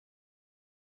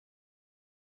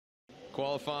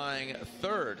Qualifying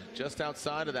third, just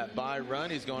outside of that bye run.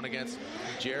 He's going against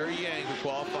Jerry Yang, who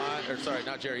qualified, or sorry,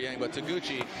 not Jerry Yang, but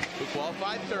Taguchi, who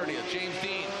qualified 30th. James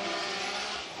Deane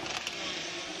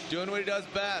doing what he does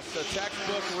best, a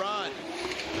textbook run,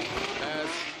 as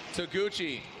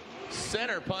Taguchi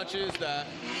center punches that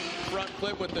front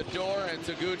flip with the door, and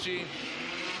Taguchi,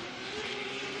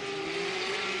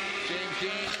 James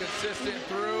Deane consistent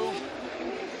through.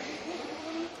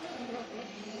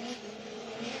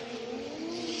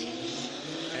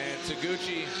 And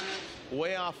Taguchi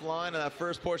way offline on that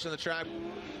first portion of the track.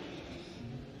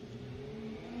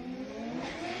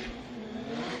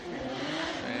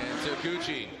 And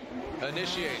Taguchi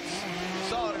initiates.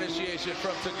 Solid initiation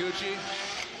from Taguchi.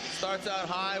 Starts out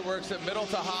high, works at middle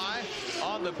to high.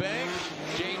 On the bank,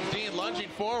 James Deane lunging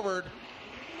forward.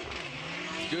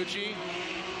 Taguchi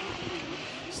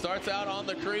starts out on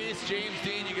the crease. James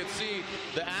Deane, you can see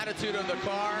the attitude of the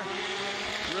car,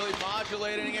 really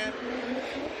modulating it.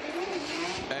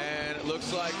 And it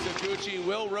looks like Taguchi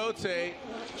will rotate.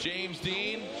 James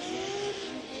Deane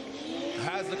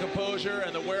has the composure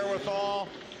and the wherewithal.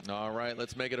 All right,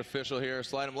 let's make it official here.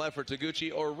 Slide him left for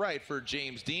Taguchi or right for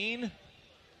James Deane.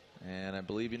 And I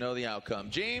believe you know the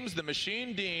outcome. James the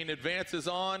Machine Deane advances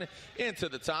on into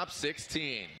the top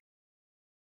 16.